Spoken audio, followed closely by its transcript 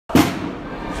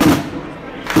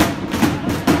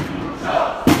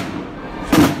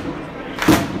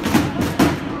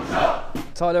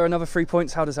Tyler, another 3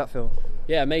 points. How does that feel?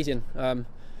 Yeah, amazing.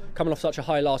 Coming off such a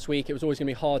high last week, it was always going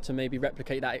to be hard to maybe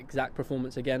replicate that exact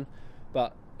performance again.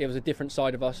 But it was a different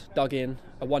side of us, dug in,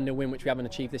 a 1-0 win, which we haven't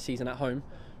achieved this season at home.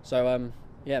 So,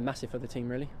 yeah, massive for the team,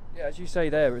 really. Yeah, as you say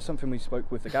there, it's something we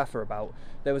spoke with the gaffer about.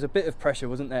 There was a bit of pressure,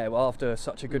 wasn't there, after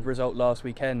such a good result last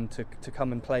weekend to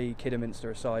come and play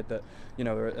Kidderminster, a side that, you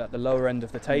know, are at the lower end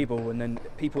of the table, and then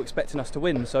people expecting us to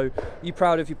win. So, are you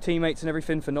proud of your teammates and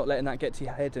everything for not letting that get to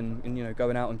your head and you know,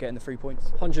 going out and getting the 3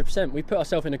 points? 100%. We put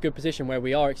ourselves in a good position where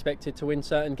we are expected to win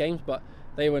certain games, but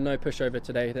they were no pushover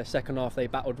today. Their second half, they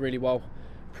battled really well.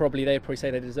 They'd probably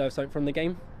say they deserve something from the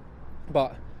game,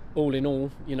 but all in all,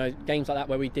 you know, games like that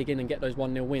where we dig in and get those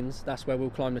 1-0 wins, that's where we'll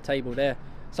climb the table. They're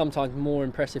sometimes more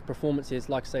impressive performances,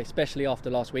 like I say, especially after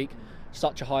last week.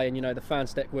 Such a high, and you know, the fans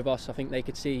stuck with us. I think they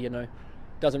could see, you know,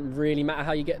 doesn't really matter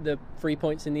how you get the 3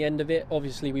 points in the end of it.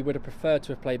 Obviously, we would have preferred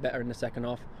to have played better in the second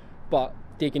half, but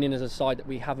digging in as a side that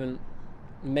we haven't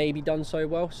maybe done so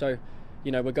well. So,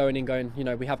 you know, we're going, you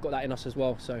know, we have got that in us as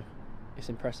well. So it's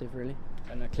impressive, really.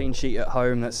 And a clean sheet at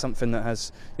home, that's something that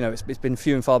has, you know, it's been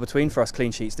few and far between for us,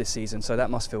 clean sheets this season, so that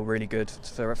must feel really good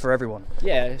for everyone.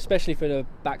 Yeah, especially for the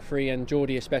back three, and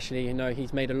Geordie especially, you know,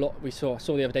 he's made a lot. I saw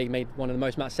the other day he made one of the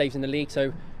most match saves in the league,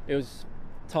 so it was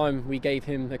time we gave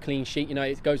him a clean sheet. You know,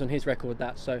 it goes on his record,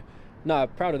 that. So, no,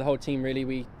 proud of the whole team, really.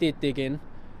 We did dig in,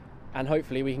 and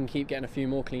hopefully we can keep getting a few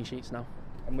more clean sheets now.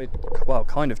 And we're, well,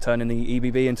 kind of turning the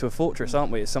EBB into a fortress,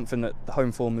 aren't we? It's something that the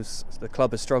home form the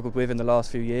club has struggled with in the last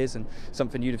few years, and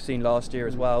something you'd have seen last year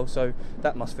as well. So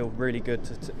that must feel really good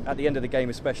at the end of the game,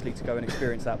 especially to go and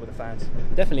experience that with the fans.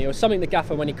 Definitely, it was something the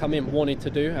gaffer, when he come in, wanted to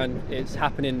do, and it's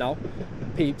happening now.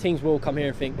 Teams will come here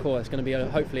and think, "Cool, it's going to be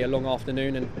hopefully a long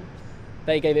afternoon," and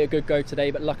they gave it a good go today.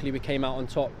 But luckily, we came out on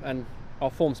top, and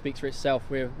our form speaks for itself.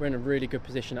 We're in a really good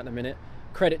position at the minute.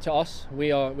 Credit to us.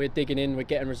 We're digging in. We're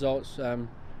getting results.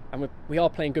 And we are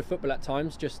playing good football at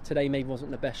times, just today maybe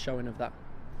wasn't the best showing of that.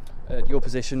 Your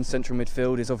position, central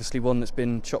midfield, is obviously one that's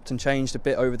been chopped and changed a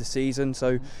bit over the season.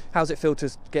 So how's it feel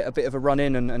to get a bit of a run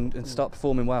in and start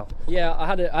performing well? Yeah, I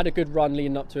had a good run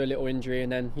leading up to a little injury, and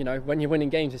then, you know, when you're winning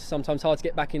games, it's sometimes hard to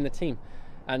get back in the team.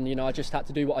 And, you know, I just had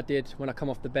to do what I did when I come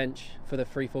off the bench for the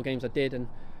 3-4 games I did, and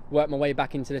work my way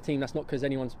back into the team. That's not because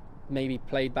anyone's maybe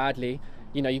played badly.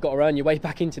 You know, you've got to earn your way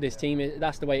back into this team.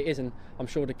 That's the way it is, and I'm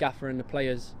sure the gaffer and the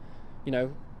players, you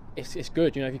know, it's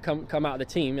good. You know, if you come out of the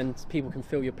team and people can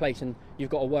fill your place, and you've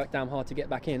got to work damn hard to get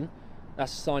back in,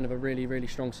 that's a sign of a really, really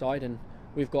strong side. And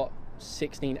we've got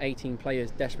 16, 18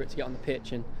 players desperate to get on the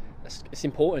pitch, and it's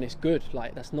important, it's good.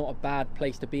 Like, that's not a bad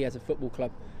place to be as a football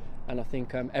club. And I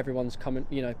think everyone's coming,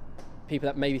 you know, people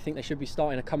that maybe think they should be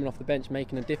starting are coming off the bench,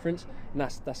 making a difference, and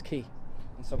that's key.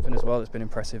 And something as well that's been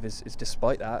impressive is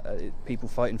despite that, people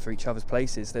fighting for each other's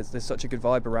places. There's such a good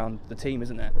vibe around the team,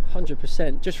 isn't there?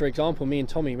 100%. Just for example, me and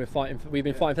Tommy, we've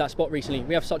been fighting for that spot recently.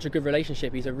 We have such a good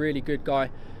relationship. He's a really good guy,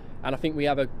 and I think we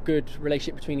have a good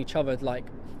relationship between each other, like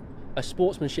a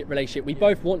sportsmanship relationship. We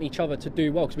both want each other to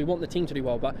do well because we want the team to do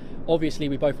well, but obviously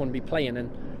we both want to be playing, and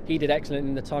he did excellent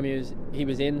in the time he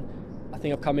was in. I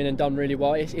think I've come in and done really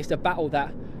well. It's a battle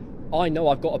that I know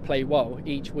I've got to play well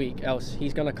each week, else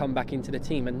he's going to come back into the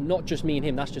team. And not just me and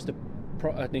him, that's just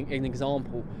an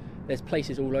example. There's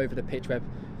places all over the pitch where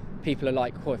people are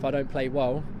like, oh, if I don't play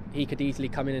well, he could easily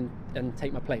come in and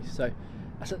take my place. So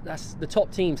that's the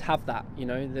top teams have that, you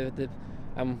know,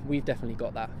 and we've definitely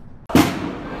got that.